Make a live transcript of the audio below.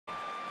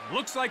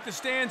Looks like the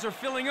stands are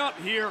filling up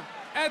here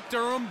at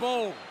Durham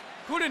Bowl.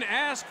 Couldn't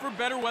ask for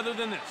better weather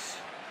than this.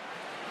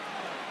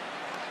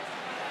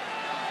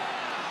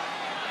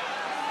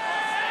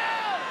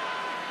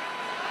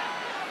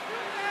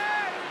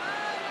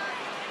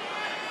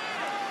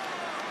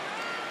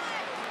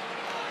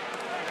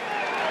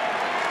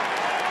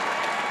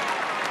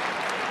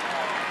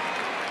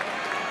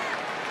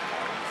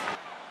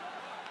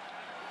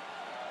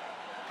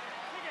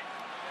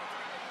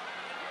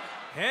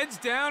 Heads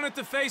down at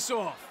the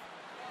face-off.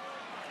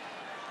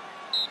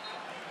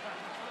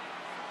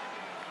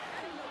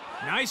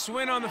 Nice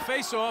win on the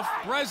face-off.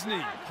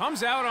 Bresny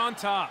comes out on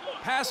top.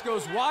 Pass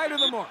goes wide of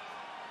the mark.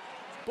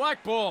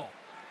 Black ball.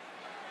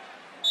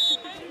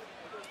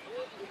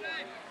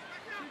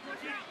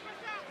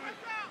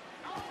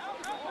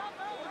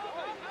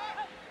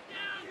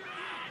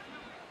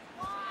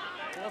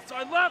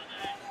 Offside left.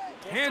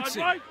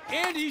 Hansen, right.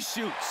 and he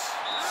shoots.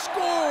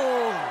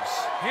 Scores!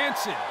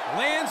 Hansen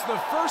lands the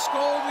first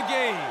goal of the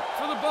game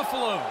for the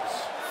Buffaloes.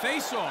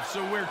 Face-offs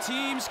are where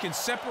teams can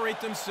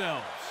separate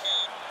themselves.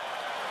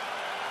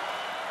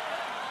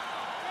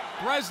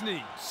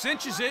 Bresny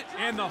cinches it,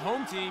 and the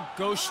home team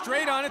goes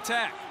straight on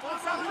attack.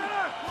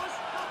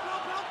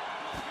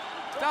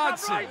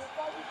 Dodson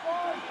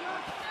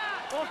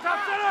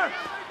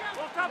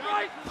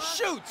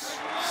shoots.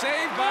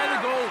 Saved by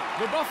the goal.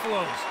 The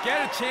Buffaloes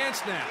get a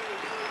chance now.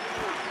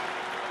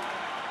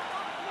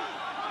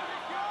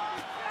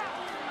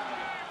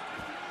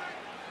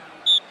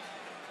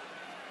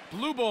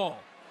 Blue ball.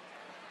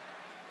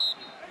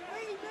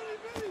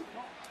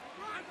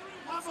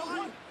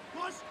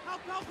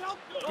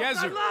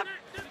 Gezer.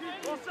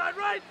 Offside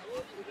right.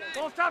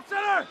 Ball top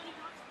center.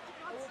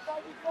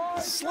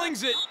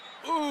 Slings it.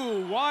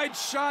 Ooh, wide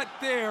shot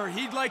there.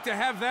 He'd like to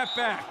have that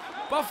back.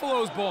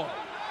 Buffalo's ball.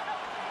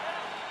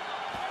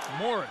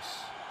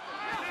 Morris.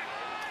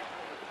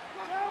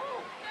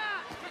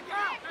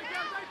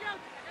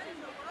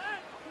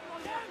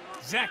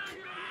 Zek.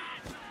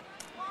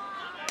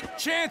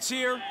 Chance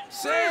here.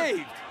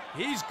 Saved.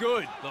 He's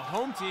good. The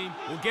home team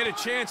will get a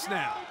chance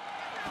now.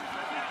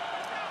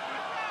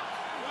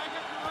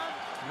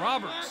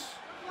 Roberts.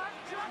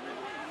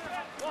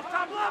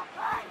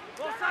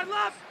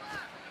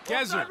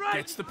 Gezer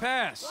gets the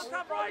pass.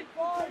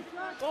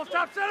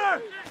 Top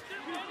center.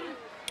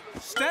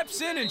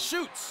 Steps in and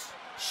shoots.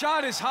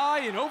 Shot is high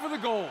and over the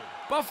goal.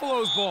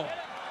 Buffalo's ball.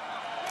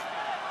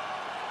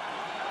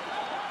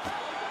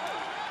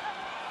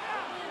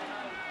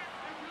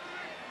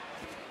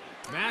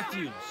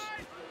 Matthews.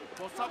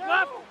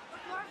 Left.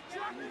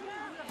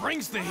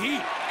 Brings the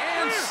heat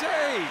and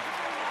save.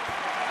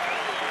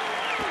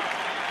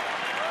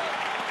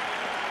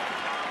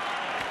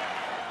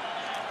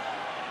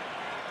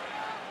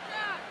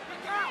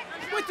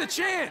 With the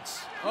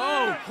chance.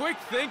 Oh, quick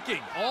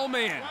thinking.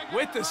 All-man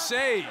with the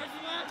save.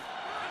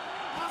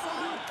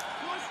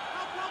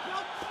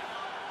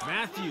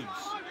 Matthews.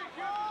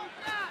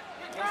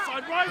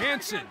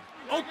 Hansen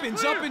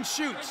opens up and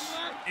shoots.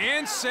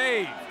 And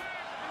save.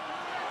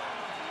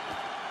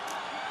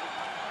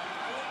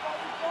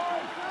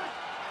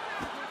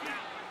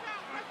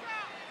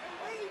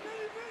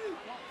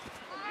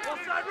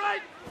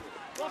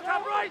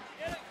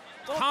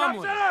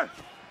 Tomlin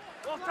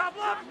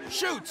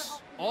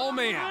shoots. All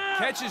man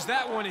catches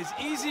that one as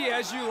easy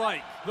as you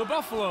like. The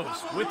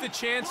Buffaloes with the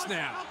chance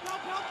now.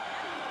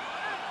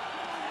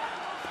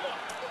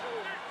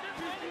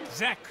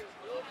 Zek.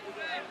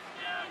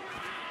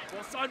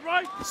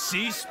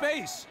 Sees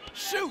space.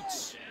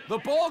 Shoots. The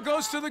ball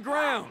goes to the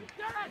ground.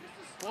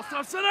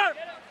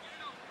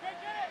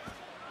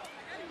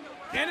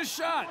 And a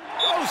shot.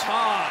 Goes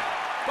high.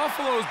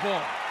 Buffalo's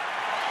ball.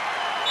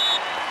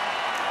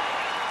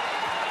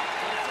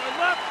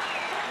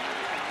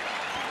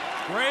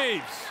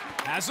 Graves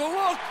has a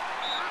look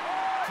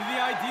to the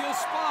ideal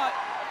spot.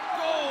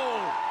 Goal!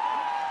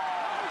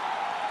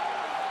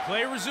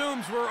 Play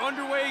resumes. We're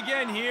underway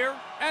again here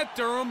at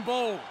Durham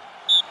Bowl.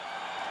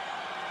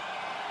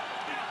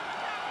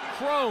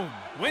 Crone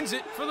wins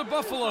it for the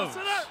Buffaloes.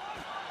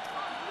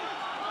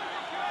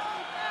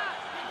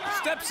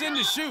 Steps in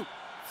to shoot.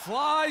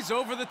 Flies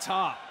over the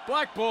top.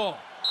 Black ball.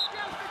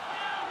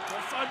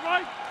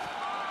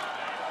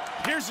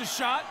 Here's a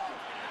shot.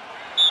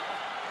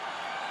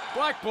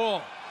 Black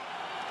ball.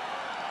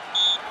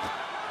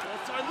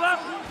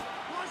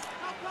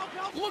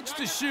 Looks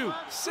to shoot.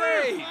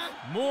 Save.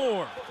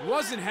 Moore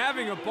wasn't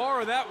having a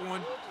bar of that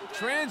one.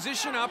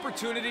 Transition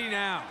opportunity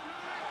now.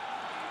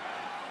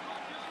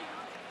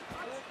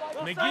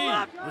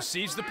 McGee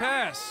receives the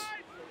pass.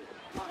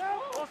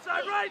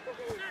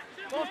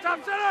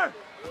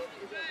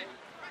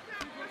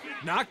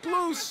 Knocked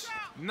loose.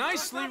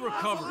 Nicely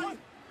recovered.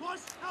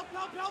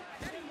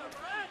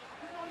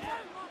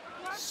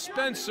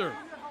 Spencer.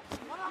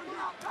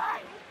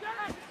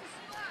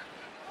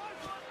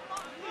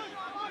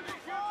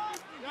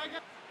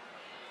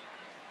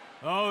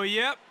 Oh,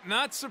 yep,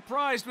 not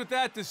surprised with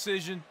that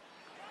decision.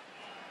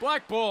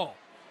 Black ball.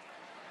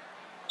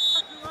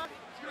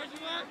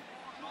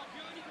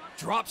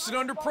 Drops it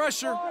under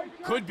pressure.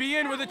 Could be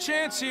in with a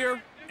chance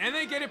here. And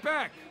they get it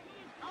back.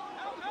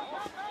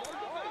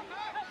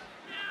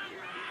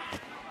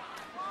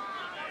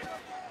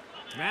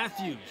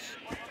 Matthews.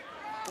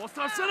 Ball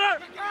stop center.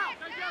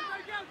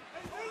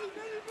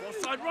 Ball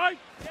side right.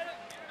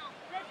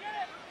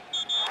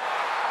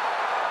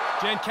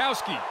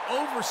 Jankowski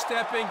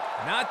overstepping,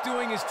 not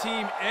doing his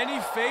team any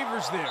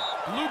favors there.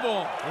 Blue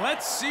ball.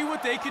 Let's see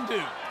what they can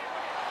do.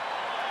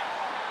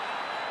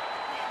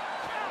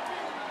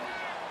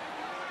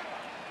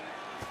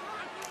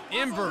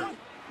 Imbert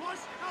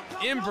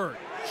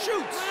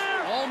shoots.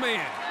 All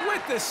man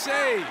with the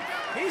save.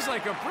 He's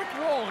like a brick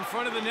wall in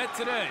front of the net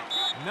today.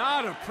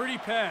 Not a pretty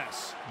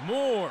pass.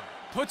 Moore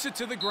puts it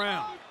to the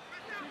ground.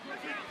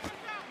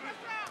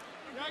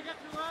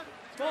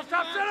 Ball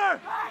stop center.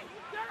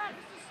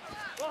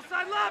 Ball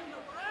side left.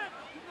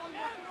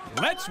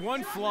 Lets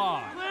one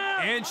fly.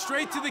 And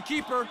straight to the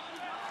keeper.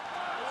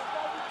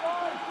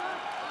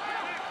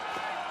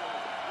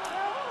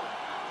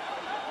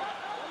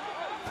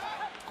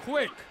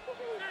 Quick.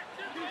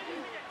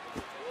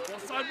 Ball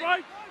side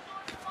right.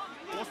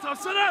 Ball stop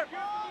center.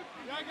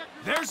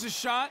 There's a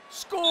shot.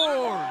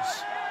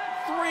 Scores!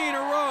 3 in a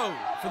row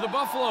for the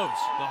Buffaloes.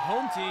 The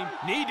home team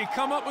need to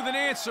come up with an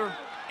answer,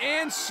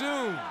 and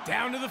soon.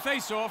 Down to the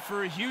faceoff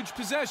for a huge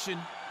possession.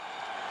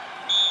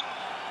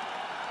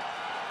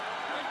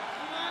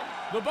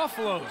 The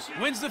Buffaloes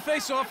wins the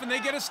faceoff, and they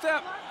get a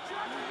step.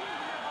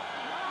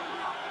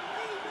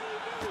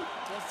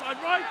 Ball side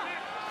right.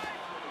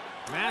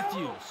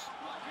 Matthews.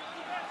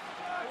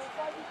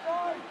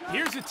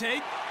 Here's a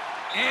take.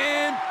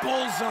 And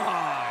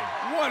bullseye.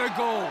 What a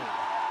goal.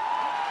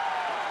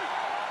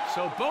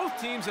 So both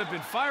teams have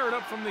been fired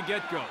up from the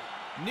get-go.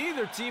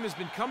 Neither team has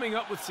been coming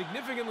up with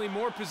significantly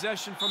more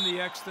possession from the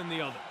X than the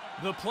other.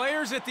 The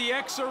players at the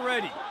X are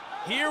ready.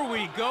 Here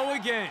we go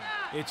again.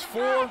 It's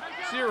 4-0.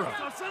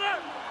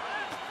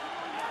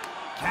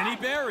 Kenny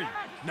Berry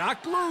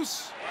knocked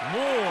loose.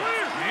 Moore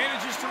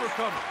manages to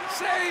recover.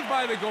 Saved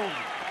by the goalie.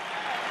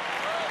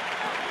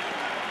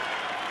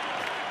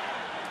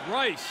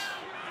 Rice.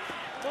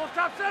 Ball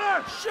stop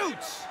center.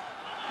 Shoots.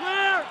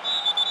 Clear.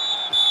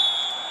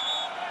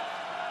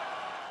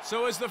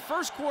 So as the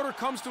first quarter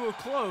comes to a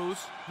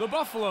close, the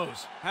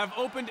Buffaloes have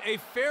opened a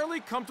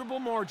fairly comfortable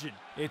margin.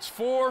 It's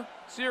 4-0.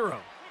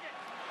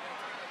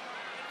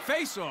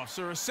 Face-offs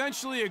are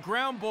essentially a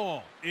ground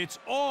ball. It's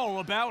all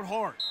about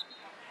heart.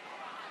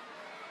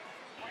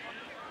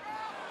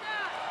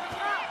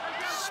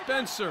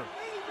 Spencer.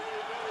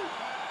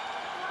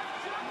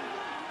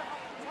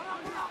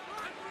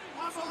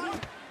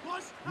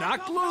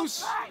 Knocked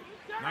loose.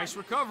 Nice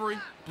recovery.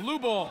 Blue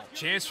ball.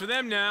 Chance for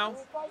them now.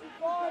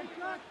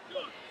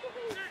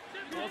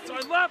 Ball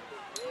side left.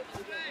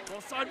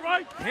 Ball side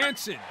right.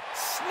 Hansen.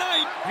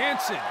 Snipe.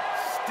 Hansen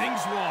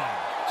stings one.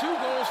 2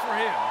 goals for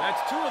him.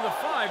 That's 2 of the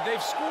 5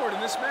 they've scored in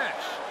this match.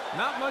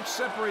 Not much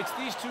separates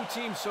these two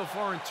teams so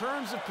far in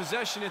terms of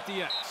possession at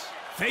the X.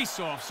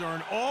 Face-offs are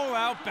an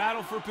all-out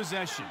battle for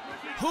possession.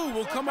 Who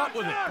will come up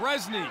with it?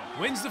 Bresny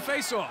wins the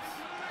face-off.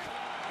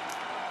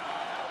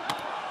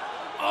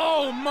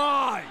 Oh,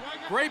 my!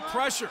 Great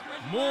pressure.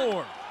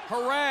 Moore,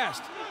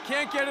 harassed,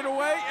 can't get it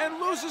away, and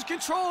loses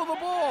control of the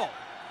ball.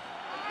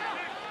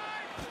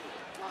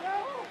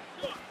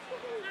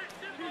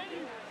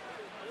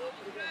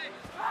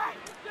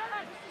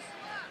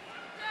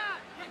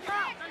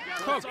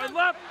 Cook,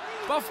 left.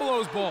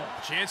 Buffalo's ball.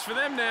 Chance for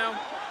them now.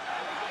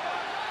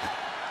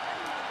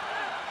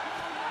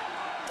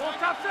 Ball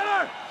top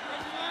center.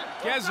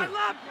 Gezer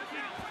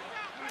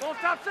Ball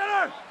top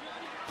center.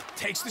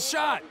 takes the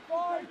shot.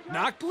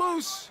 Knocked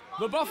loose.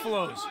 The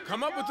Buffaloes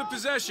come up with the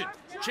possession.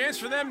 Chance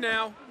for them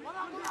now.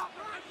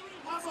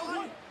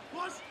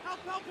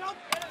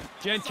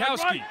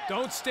 Jankowski,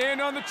 don't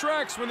stand on the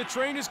tracks when the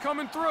train is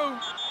coming through.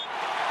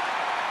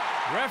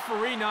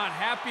 Referee not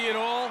happy at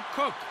all.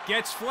 Cook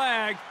gets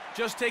flagged,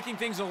 just taking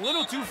things a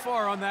little too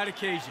far on that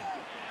occasion.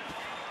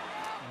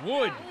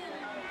 Wood.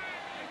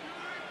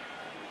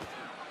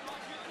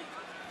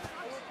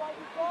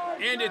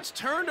 And it's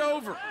turned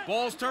over.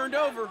 Ball's turned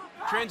over.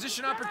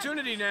 Transition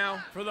opportunity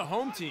now for the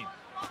home team.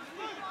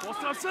 Ball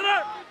stop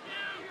center.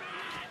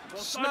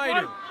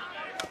 Snyder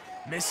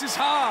misses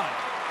high.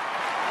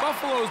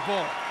 Buffalo's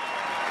ball.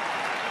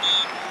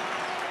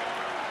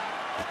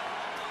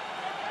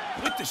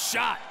 With the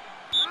shot.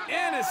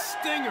 And a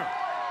stinger.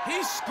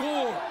 He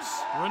scores.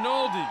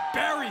 Rinaldi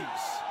buries.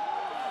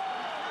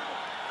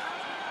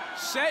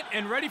 Set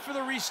and ready for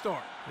the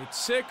restart.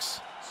 It's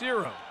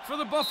 6-0 for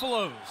the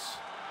Buffaloes.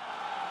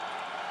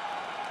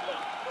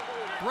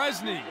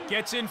 Bresny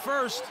gets in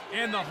first,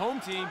 and the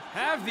home team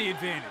have the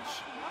advantage.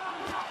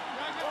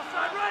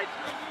 Right.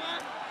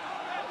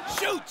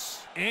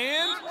 Shoots,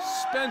 and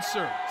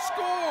Spencer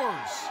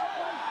scores.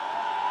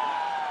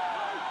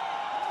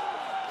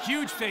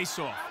 Huge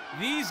face-off.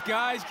 These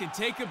guys can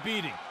take a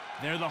beating.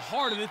 They're the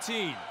heart of the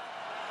team.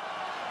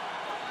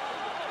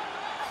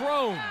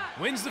 Crone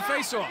wins the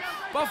face-off.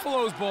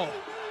 Buffalo's ball.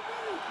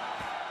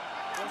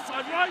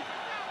 Side right.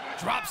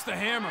 Drops the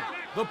hammer.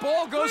 The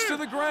ball goes to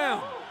the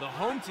ground. The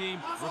home team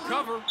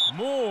recover.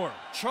 Moore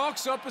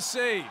chalks up a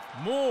save.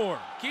 Moore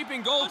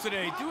keeping goal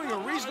today, doing a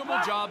reasonable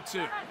job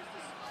too.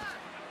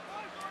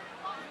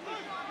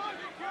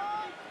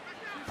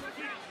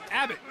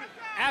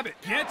 Abbott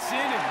gets in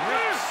and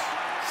rips.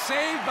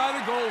 Saved by the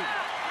goalie.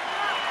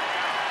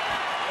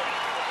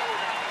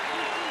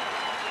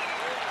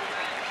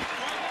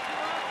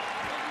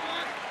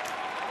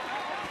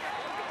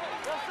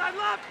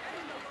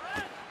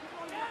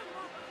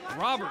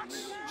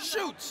 Roberts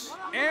shoots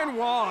and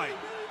wide.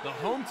 The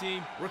home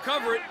team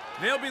recover it.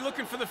 They'll be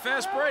looking for the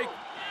fast break.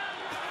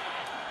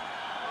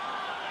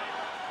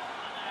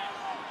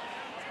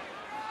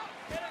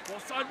 Ball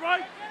side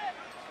right.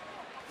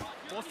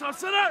 Ball side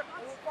center.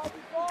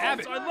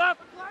 Abbott. Ball side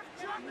left.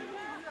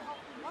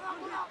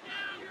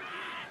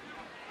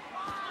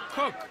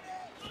 Cook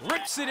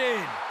rips it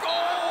in. Goal!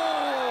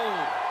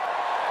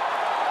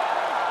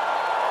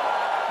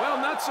 Well,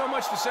 not so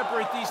much to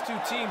separate these two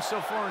teams so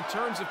far in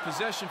terms of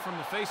possession from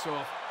the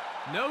faceoff.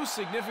 No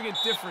significant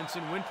difference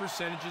in win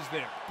percentages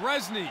there.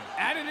 Bresny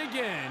at it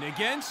again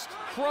against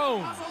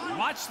Crone.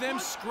 Watch them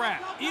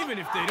scrap, even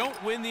if they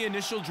don't win the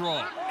initial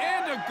draw.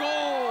 And a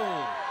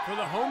goal for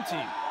the home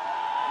team.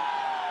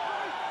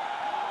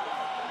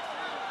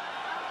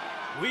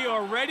 We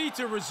are ready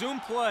to resume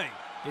play.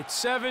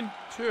 It's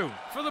 7-2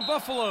 for the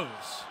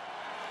Buffaloes.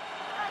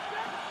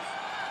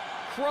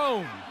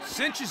 Crone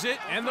cinches it,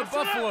 and the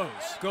Buffaloes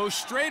go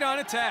straight on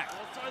attack. Ball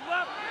side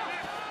left.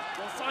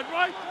 Ball side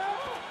right.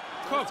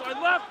 Cook. Ball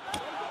side left.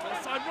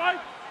 Ball side right.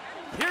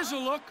 Here's a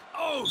look.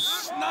 Oh,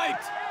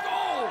 sniped.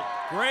 Goal.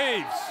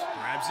 Graves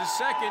grabs his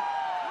second.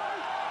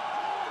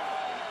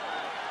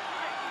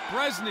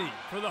 Bresny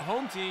for the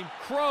home team.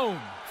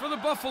 Crone for the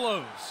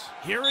Buffaloes.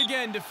 Here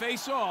again to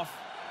face off.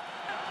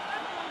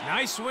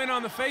 Nice win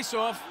on the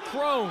face-off.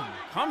 Crone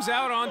comes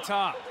out on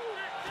top.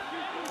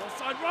 Ball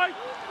side right.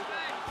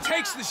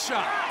 Takes the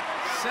shot.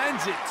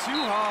 Sends it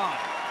too high.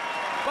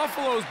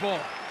 Buffalo's ball.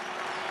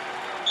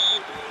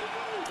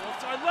 Ball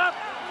side left.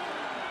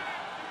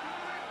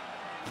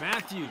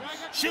 Matthews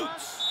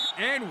shoots.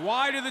 And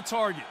wide of the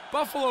target.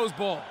 Buffalo's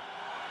ball.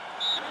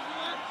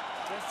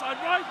 Ball side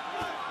right.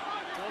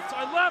 Ball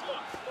side left.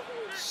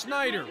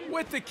 Snyder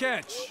with the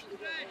catch.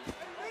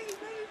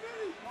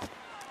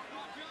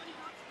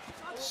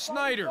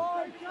 Snyder.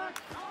 Ball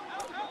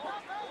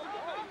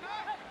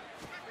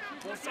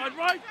side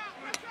right.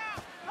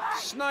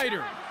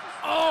 Snyder.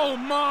 Oh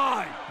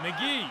my!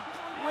 McGee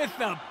with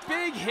a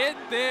big hit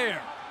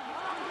there.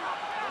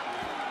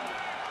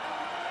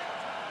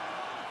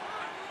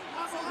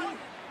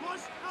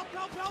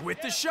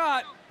 With the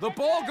shot, the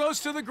ball goes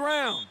to the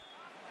ground.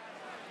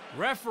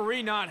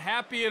 Referee not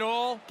happy at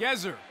all.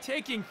 Gezer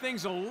taking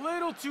things a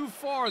little too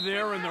far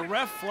there, and the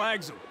ref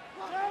flags him.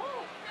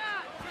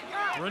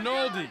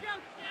 Rinaldi.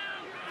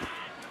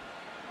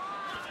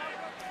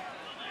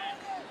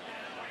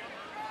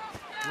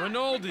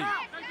 Rinaldi.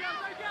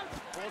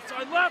 Ball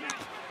side left.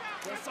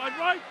 Ball side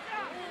right.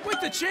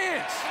 With the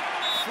chance.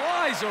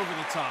 Flies over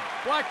the top.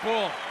 Black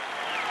ball.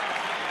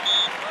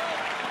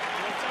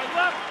 Ball side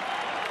left.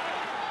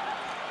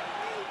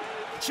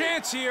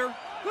 Chance here.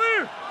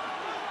 Clear.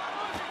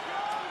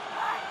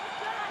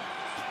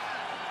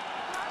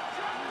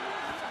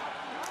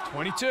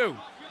 .22.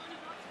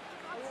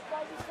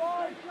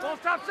 Ball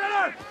stop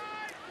center.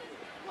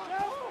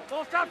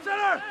 Ball stop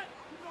center.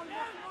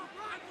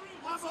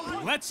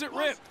 Lets it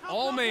rip.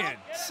 All man.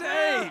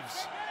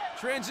 Saves.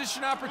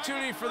 Transition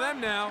opportunity for them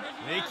now.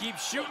 They keep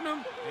shooting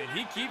him, and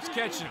he keeps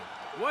catching him.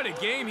 What a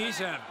game he's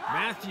having.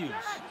 Matthews.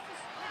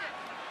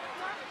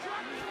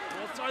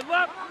 Ball side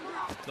left.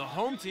 The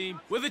home team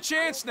with a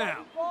chance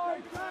now. Ball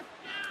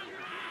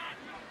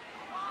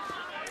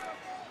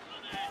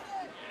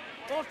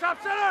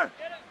stop center.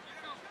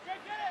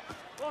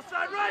 Ball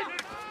side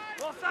right.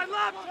 Ball side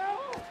left.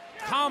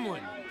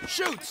 Comlin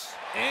shoots,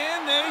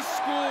 and they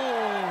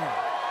score.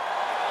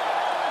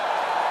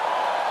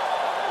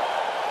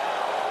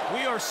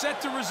 We are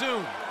set to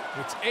resume.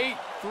 It's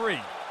 8-3.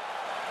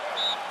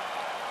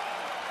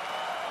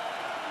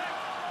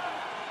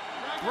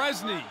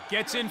 Bresny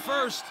gets in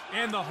first,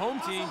 and the home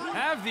team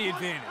have the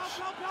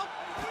advantage.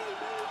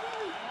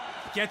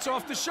 Gets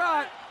off the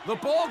shot. The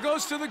ball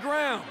goes to the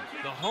ground.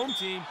 The home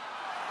team,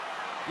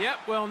 yep,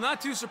 well, not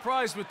too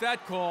surprised with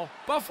that call.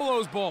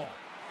 Buffalo's ball.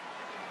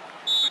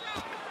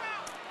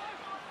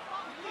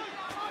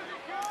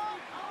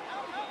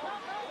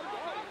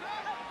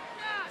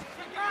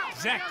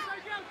 Zek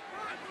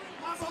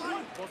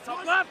Ball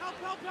stop left.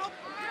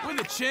 with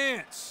a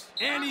chance,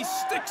 and he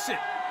sticks it.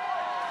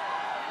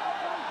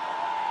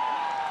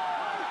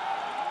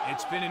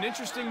 It's been an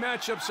interesting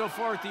matchup so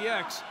far at the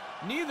X.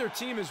 Neither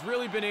team has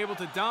really been able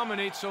to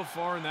dominate so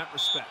far in that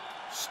respect.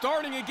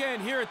 Starting again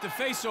here at the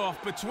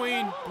face-off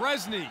between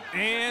Bresny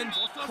and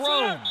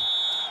Crone.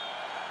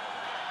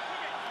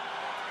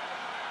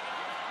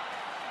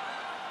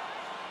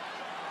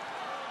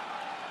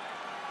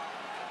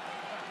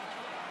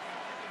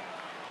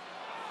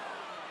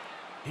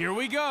 Here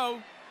we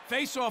go.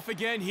 Face-off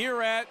again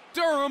here at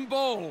Durham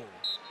Bowl.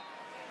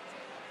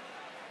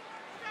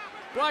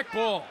 Black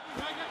ball.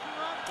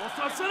 Ball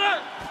side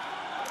center.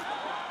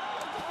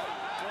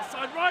 Ball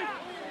side right.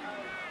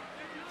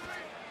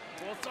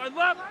 Ball side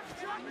left.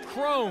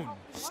 Crone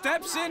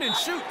steps in and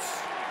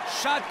shoots.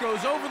 Shot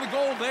goes over the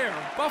goal there.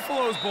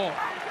 Buffalo's ball.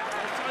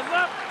 Ball side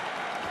left.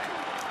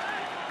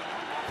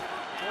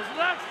 Ball's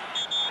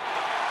next.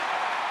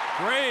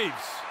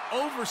 Graves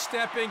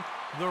overstepping.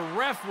 The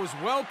ref was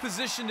well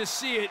positioned to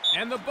see it,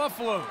 and the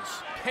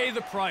Buffaloes pay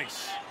the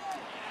price.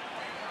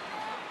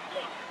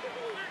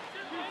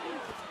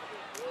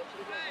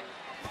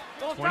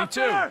 Ball 22,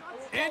 center.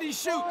 and he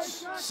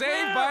shoots.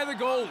 Saved by the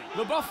goalie.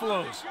 The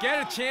Buffaloes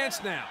get a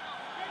chance now.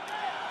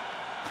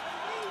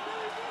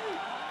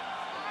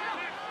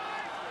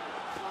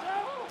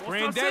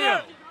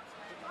 Brandeo.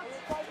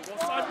 Ball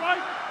side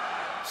right.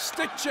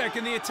 Stick check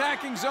in the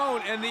attacking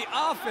zone, and the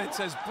offense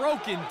has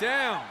broken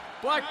down.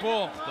 Black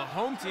ball. The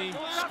home team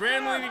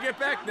scrambling to get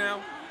back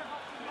now.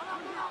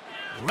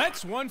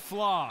 Lets one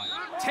fly.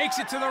 Takes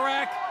it to the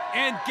rack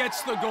and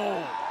gets the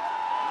goal.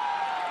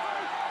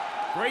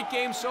 Great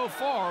game so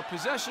far.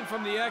 Possession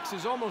from the X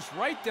is almost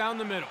right down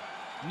the middle.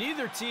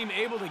 Neither team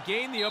able to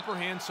gain the upper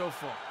hand so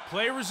far.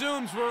 Play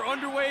resumes. We're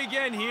underway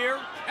again here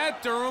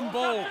at Durham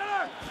Bowl.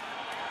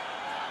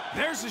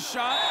 There's a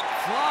shot.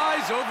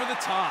 Flies over the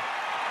top.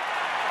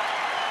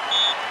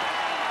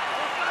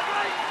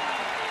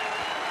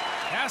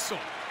 Castle.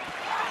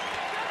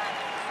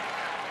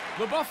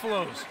 The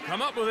Buffaloes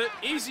come up with it.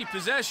 Easy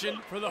possession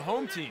for the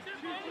home team.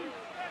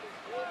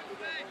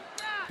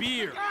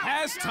 Beer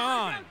has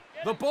time.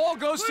 The ball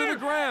goes to the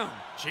ground.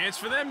 Chance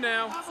for them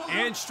now.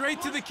 And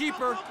straight to the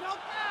keeper.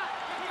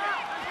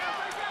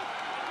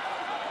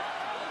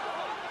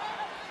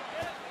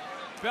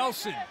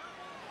 Belson.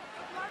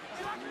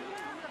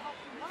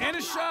 And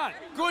a shot.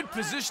 Good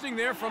positioning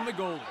there from the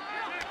goalie.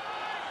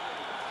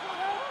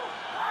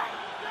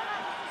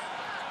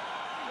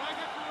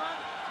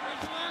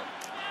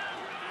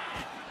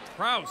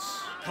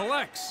 Kraus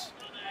collects.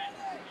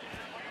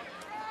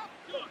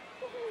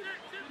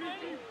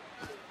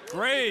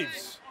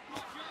 Graves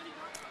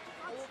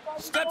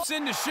steps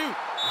in to shoot.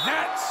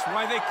 That's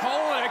why they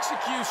call it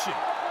execution.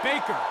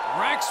 Baker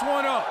racks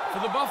one up for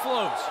the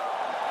Buffaloes.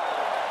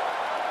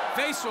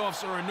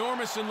 Face-offs are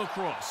enormous in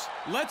lacrosse.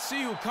 Let's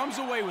see who comes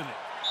away with it.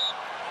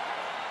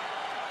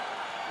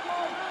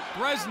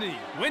 Bresny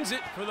wins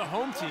it for the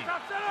home team.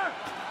 Top center.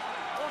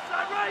 Ball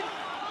side right.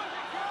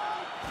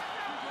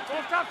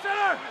 Ball top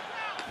center.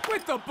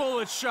 With the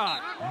bullet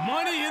shot.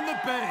 Money in the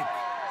bank.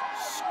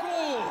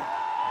 Score.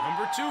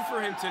 Number 2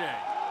 for him today.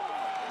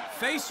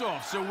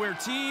 Face-offs are where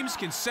teams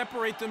can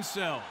separate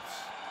themselves.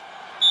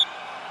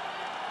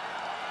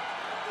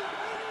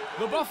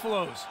 The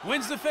Buffaloes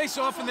wins the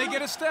face-off and they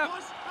get a step.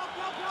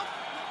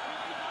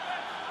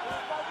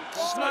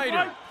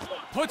 Snyder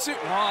puts it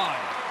wide.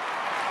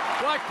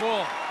 Black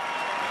ball.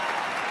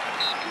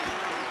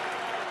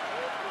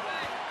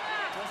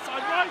 Ball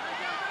side right.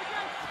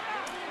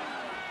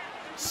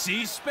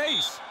 Sees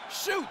space.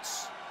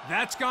 Shoots.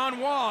 That's gone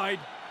wide.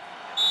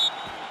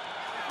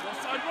 Ball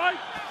side right.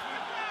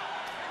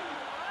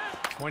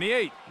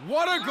 28.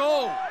 What a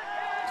goal.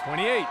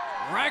 28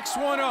 racks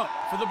one up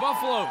for the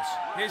Buffaloes.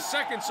 His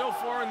second so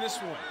far in this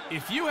one.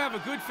 If you have a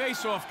good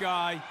face-off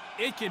guy,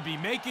 it can be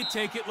make it,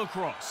 take it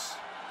lacrosse.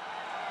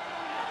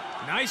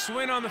 Nice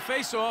win on the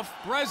face-off.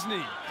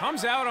 Bresny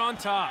comes out on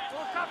top.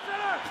 Ball top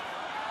center.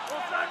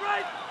 Ball side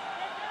right.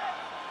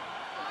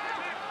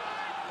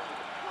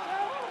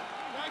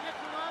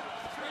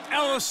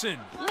 Ellison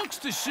looks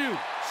to shoot.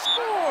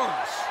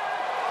 Scores!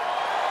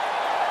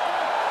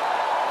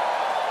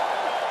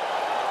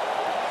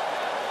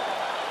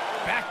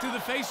 Back to the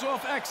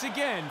face-off X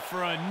again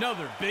for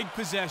another big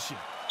possession.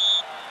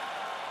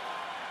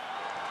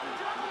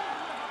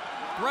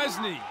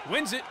 Bresny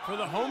wins it for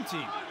the home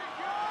team.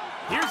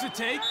 Here's a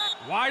take.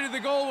 Wide of the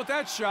goal with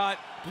that shot.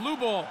 Blue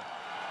ball.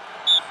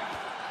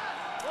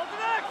 Ball to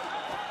next.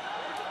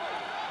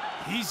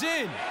 He's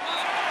in.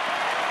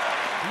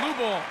 Blue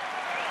ball.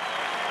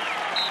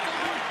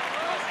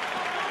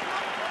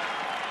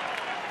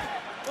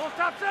 Ball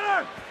top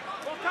center.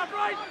 Ball top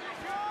right.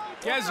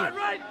 Gezer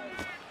Right.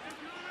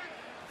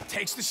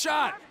 takes the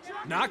shot.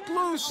 Knocked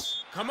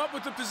loose. Come up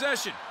with the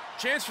possession.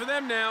 Chance for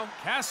them now.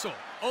 Castle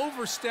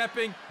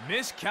overstepping.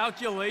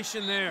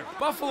 Miscalculation there.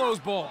 Buffalo's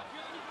ball.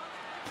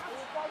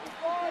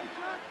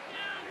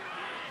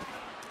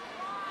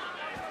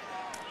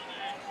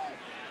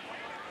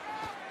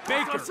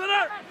 Baker.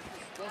 Center.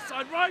 Ball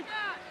side right.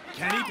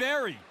 Kenny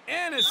Berry.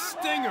 And a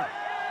stinger.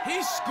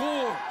 He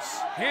scores.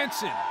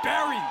 Hansen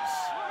buries.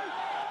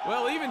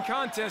 Well, even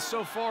contest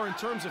so far in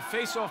terms of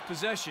face-off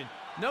possession.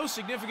 No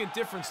significant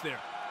difference there.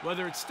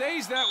 Whether it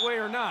stays that way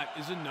or not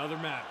is another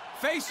matter.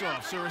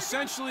 Face-offs are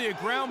essentially a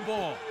ground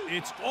ball.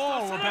 It's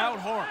all about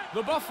heart.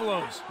 The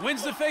Buffaloes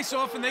wins the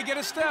face-off and they get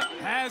a step.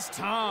 Has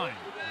time.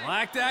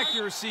 Lacked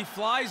accuracy,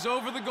 flies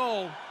over the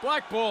goal.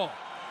 Black ball.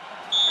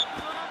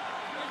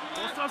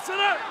 Ball top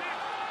center.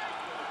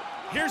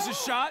 Here's a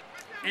shot,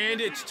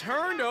 and it's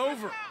turned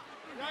over.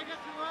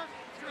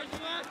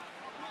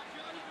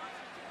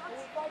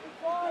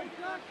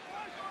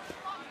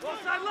 Ball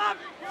side left.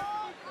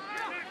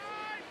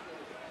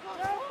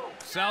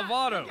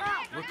 Salvato,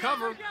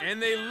 recover,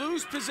 and they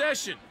lose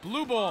possession.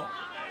 Blue ball.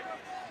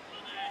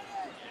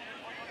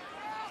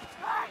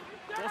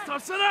 Ball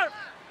stop center.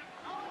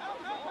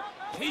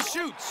 He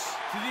shoots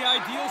to the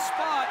ideal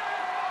spot.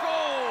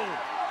 Goal!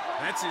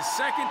 That's his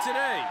second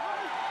today.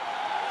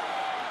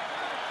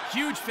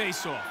 Huge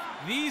face-off.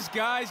 These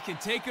guys can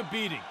take a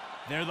beating.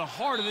 They're the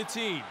heart of the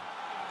team.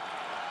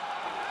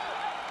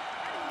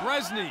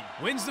 Bresny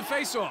wins the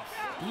face-off.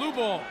 Blue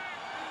ball.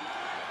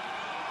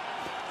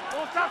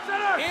 Ball stop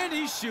center. And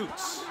he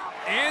shoots.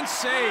 And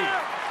save.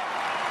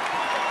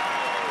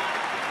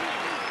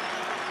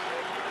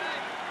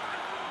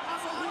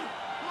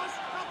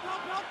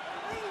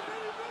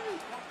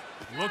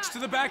 Looks to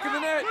the back of the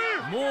net.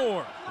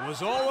 Moore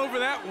was all over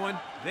that one.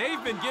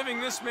 They've been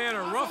giving this man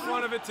a rough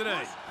run of it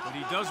today, but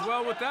he does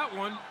well with that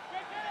one.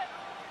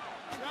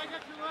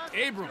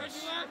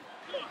 Abrams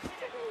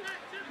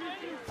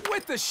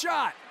with the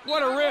shot.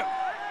 What a rip.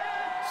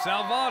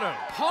 Salvato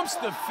pumps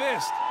the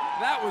fist.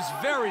 That was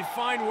very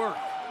fine work.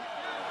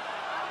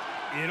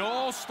 It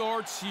all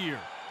starts here.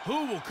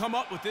 Who will come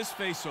up with this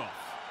face-off?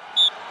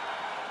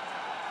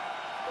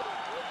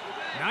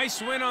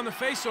 Nice win on the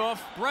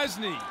face-off.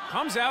 Bresny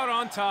comes out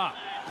on top.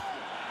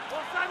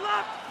 Ball side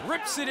left.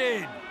 Rips it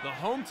in. The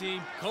home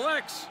team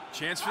collects.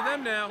 Chance for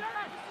them now.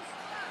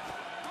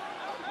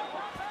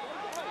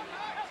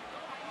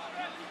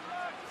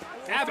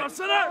 Abbott.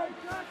 Center.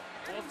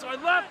 Ball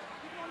side left.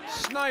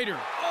 Snyder.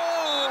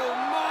 Oh,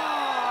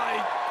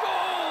 my!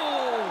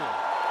 Goal!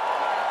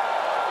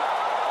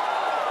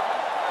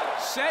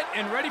 Set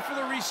and ready for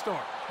the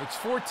restart. It's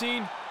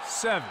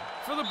 14-7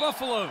 for the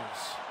Buffaloes.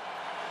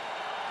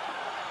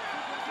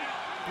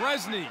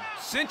 Bresny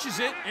cinches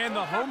it, and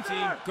the home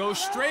team goes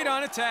straight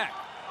on attack.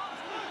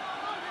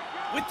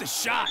 With the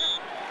shot.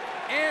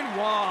 And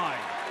wide.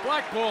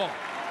 Black ball.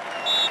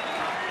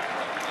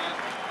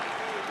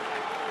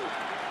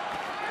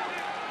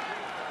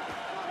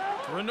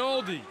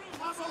 Rinaldi.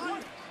 Ball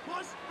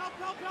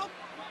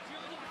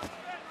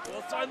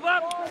side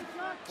left. Ball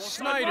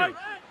Snyder. side right.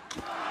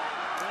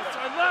 Ball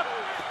side left.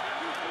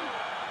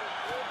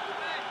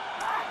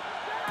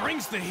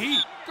 Brings the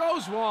heat.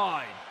 Goes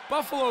wide.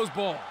 Buffalo's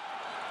ball.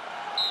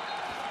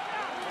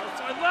 Ball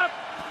side left.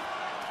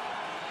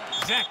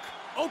 Zek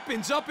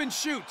opens up and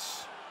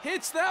shoots.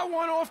 Hits that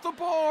one off the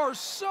bar.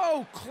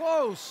 So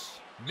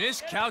close.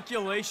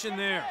 Miscalculation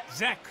there.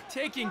 Zek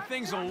taking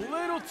things a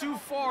little too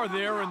far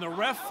there, and the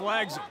ref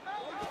flags him.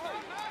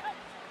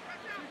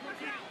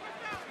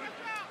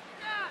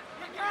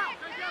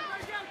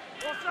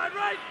 Ball side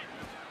right.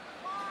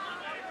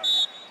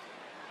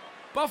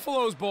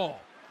 Buffalo's ball.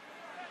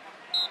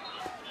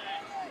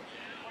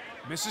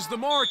 Misses the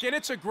mark, and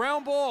it's a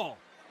ground ball.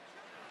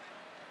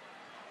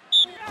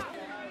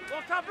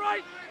 Ball top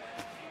right.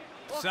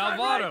 Ball side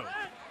Salvato.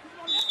 right.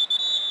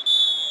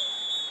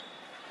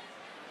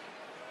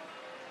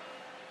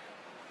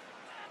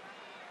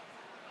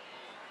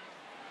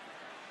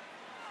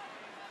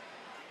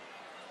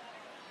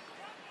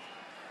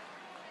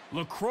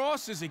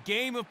 Lacrosse is a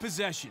game of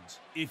possessions.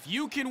 If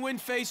you can win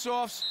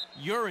face-offs,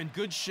 you're in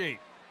good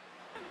shape.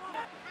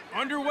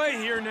 Underway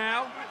here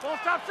now. Ball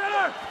stop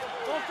center.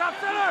 Ball stop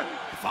center.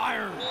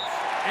 Fires.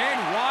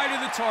 And wide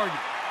of the target.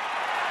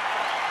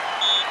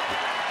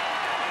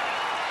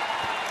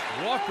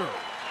 Walker.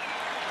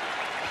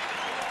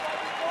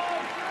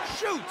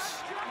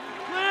 Shoots.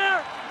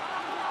 Clear.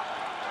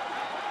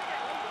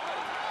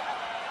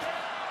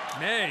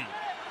 May.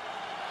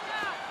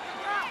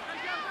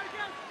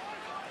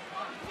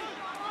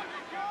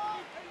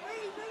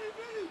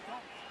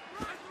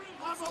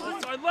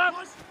 Ball side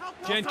left.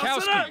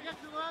 Jankowski.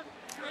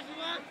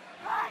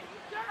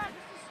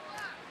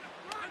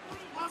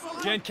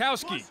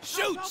 Jankowski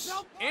shoots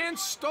and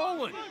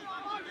stolen.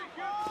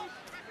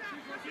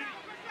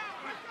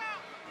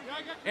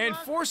 And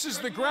forces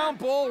the ground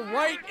ball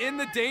right in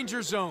the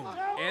danger zone.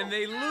 And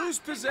they lose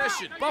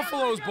possession.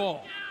 Buffalo's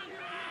ball.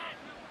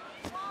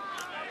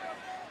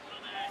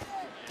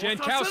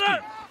 Jankowski.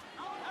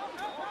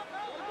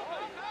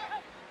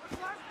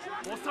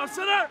 Ball stop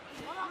center.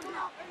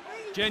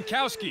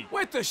 Jankowski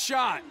with the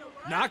shot.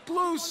 Knocked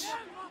loose.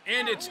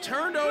 And it's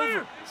turned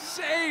over.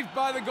 Saved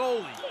by the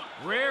goalie.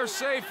 Rare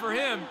save for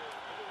him.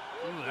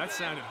 Ooh, that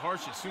sounded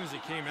harsh as soon as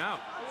it came out.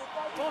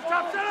 Ball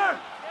stop center.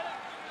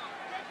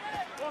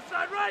 Ball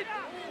side right.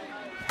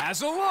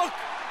 Has a look.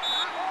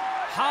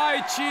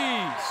 High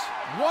cheese.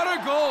 What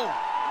a goal.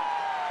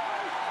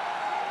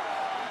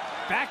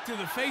 Back to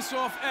the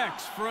face-off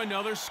X for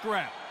another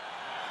scrap.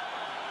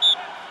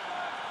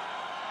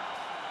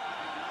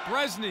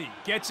 Bresny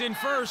gets in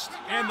first,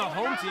 and the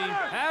home team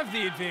have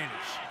the advantage.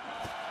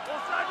 Ball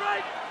side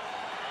right.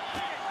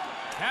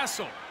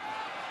 Castle.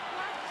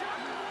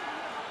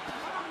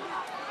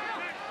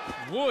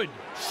 Wood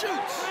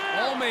shoots.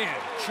 All man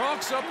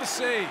chalks up the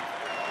save.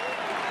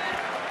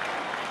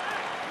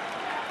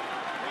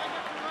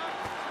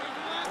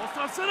 Ball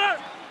stop center.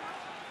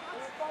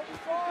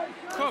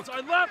 Cook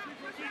Side left.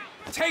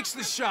 takes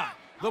the shot.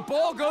 The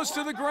ball goes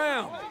to the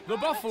ground. The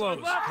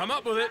Buffaloes come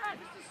up with it.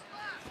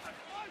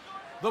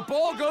 The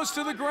ball goes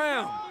to the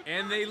ground,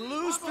 and they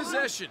lose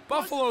possession.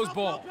 Buffalo's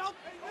ball.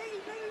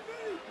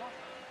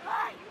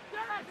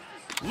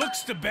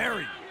 Looks to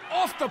bury.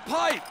 Off the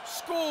pipe.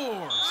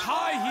 Scores.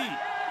 High heat.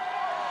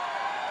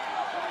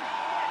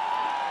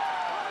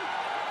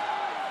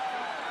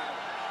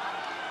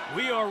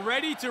 We are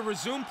ready to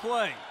resume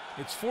play.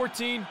 It's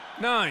 14-9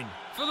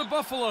 for the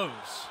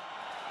Buffaloes.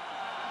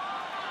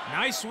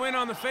 Nice win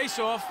on the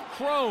faceoff.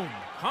 Crone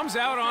comes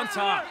out on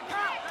top.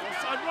 Ball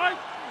side right.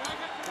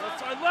 Ball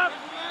side left.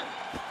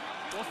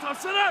 Ball stop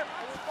center.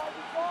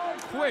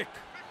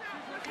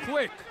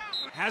 Quick.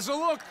 Has a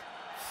look.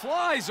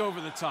 Flies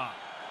over the top.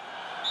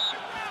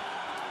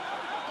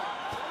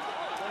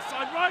 Ball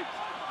side right.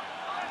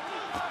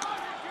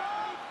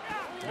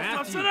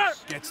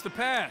 Matthews gets the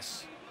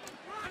pass.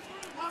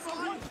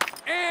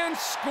 And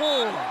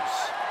scores.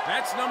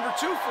 That's number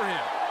 2 for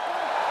him.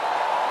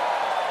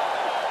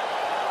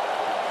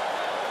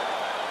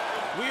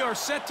 We are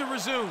set to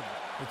resume.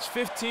 It's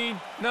 15-9.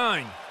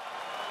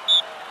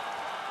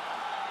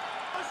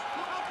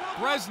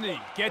 Bresny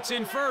gets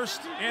in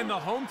first, and the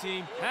home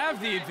team have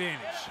the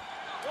advantage.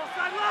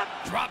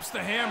 Drops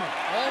the hammer.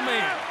 All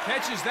man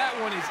catches that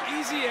one as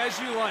easy as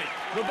you like.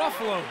 The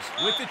Buffaloes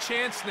with the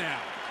chance now.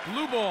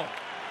 Blue ball.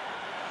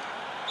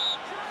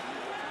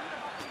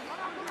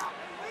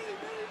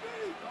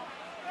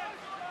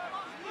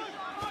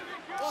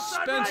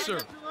 Spencer.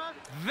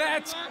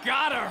 That's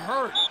gotta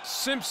hurt.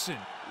 Simpson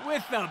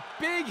with a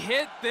big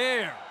hit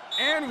there.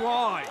 And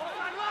wide.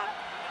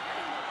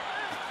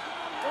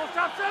 Ball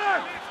stop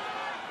center.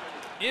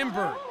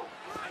 Imbert.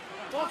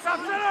 Ball stop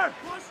center.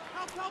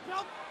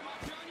 Help.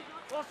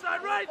 Ball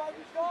side right.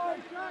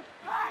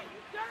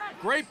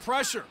 Great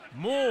pressure.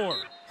 Moore.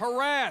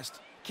 Harassed.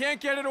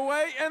 Can't get it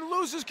away and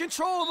loses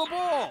control of the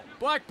ball.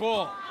 Black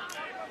ball.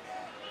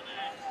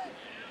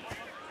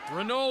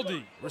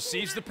 Rinaldi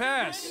receives the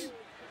pass.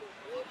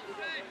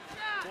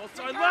 Ball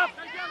side left.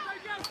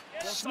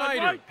 Ball Snyder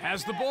side right.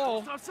 has the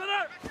ball. Ball stop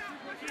center.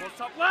 Ball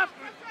stop left.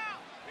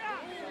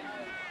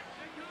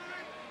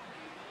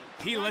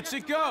 He lets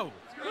it go.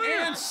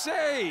 And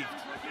saved.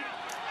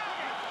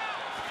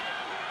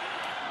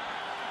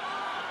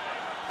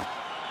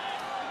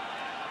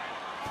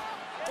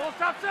 Ball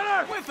stop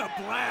center. With a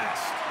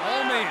blast.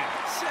 All man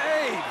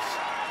saves.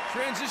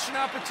 Transition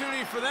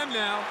opportunity for them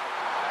now.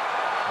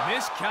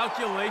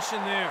 Miscalculation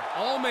there.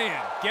 All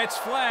man gets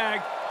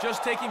flagged.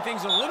 Just taking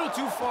things a little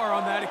too far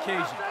on that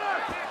occasion.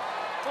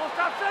 Ball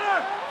stop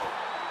center.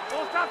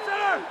 Ball stop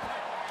center.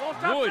 Ball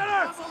stop Wood.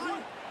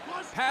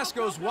 center. Pass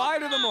goes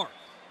wide of the mark.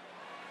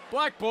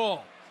 Black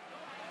ball.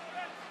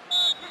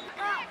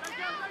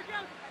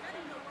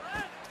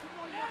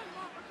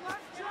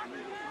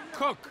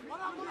 Cook.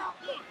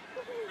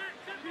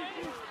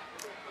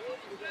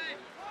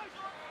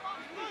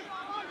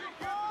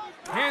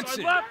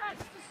 Hansen.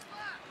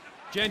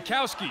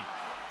 Jankowski.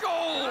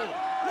 Goal!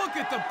 Look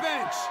at the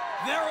bench.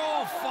 They're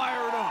all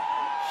fired up.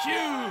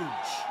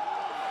 Huge.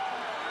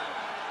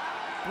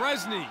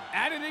 Bresny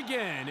at it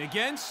again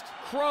against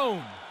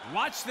Crone.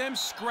 Watch them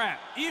scrap,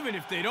 even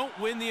if they don't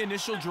win the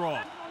initial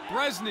draw.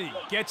 Bresny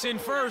gets in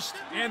first,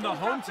 and the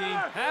home team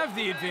have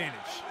the advantage.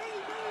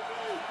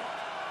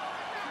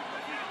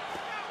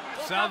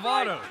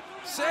 Salvato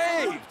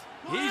saved.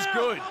 He's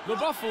good. The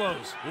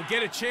Buffaloes will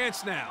get a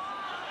chance now.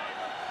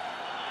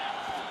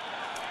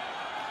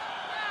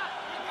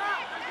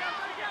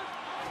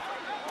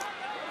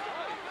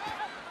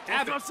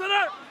 Abbott. Ball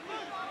center.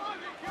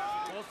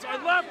 Ball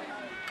side left.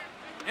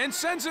 And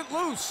sends it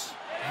loose.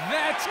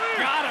 That's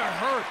gotta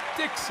hurt.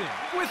 Dixon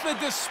with a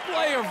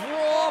display of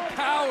raw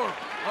power.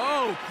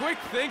 Oh, quick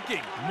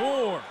thinking.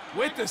 Moore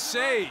with the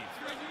save.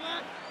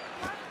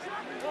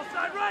 Ball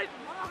side right.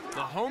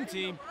 The home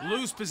team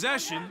lose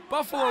possession.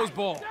 Buffalo's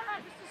ball.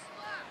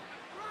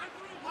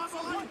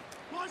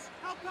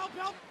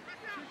 Help.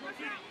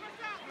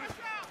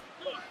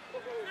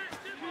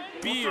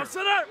 Beer. Ball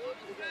center.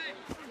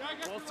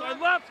 Ball side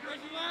left.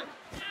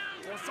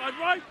 Ball side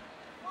right.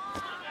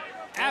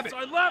 Abbott.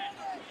 Ball side left.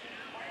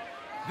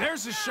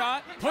 There's a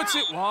shot. Puts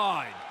it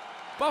wide.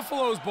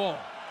 Buffalo's ball.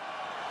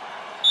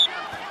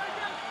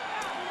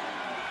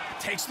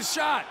 Takes the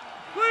shot.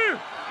 Clear.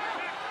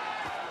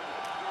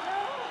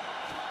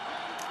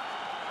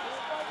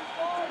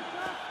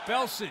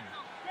 Belson.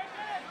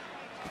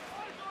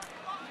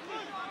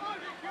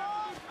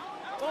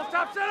 Ball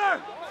stop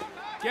center.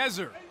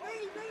 Gezer.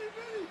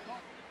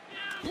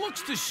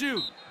 Looks to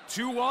shoot.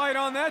 Too wide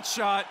on that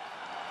shot.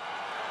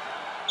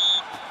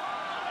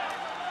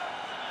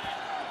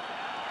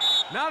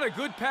 Not a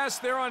good pass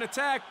there on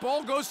attack.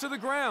 Ball goes to the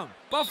ground.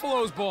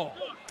 Buffalo's ball.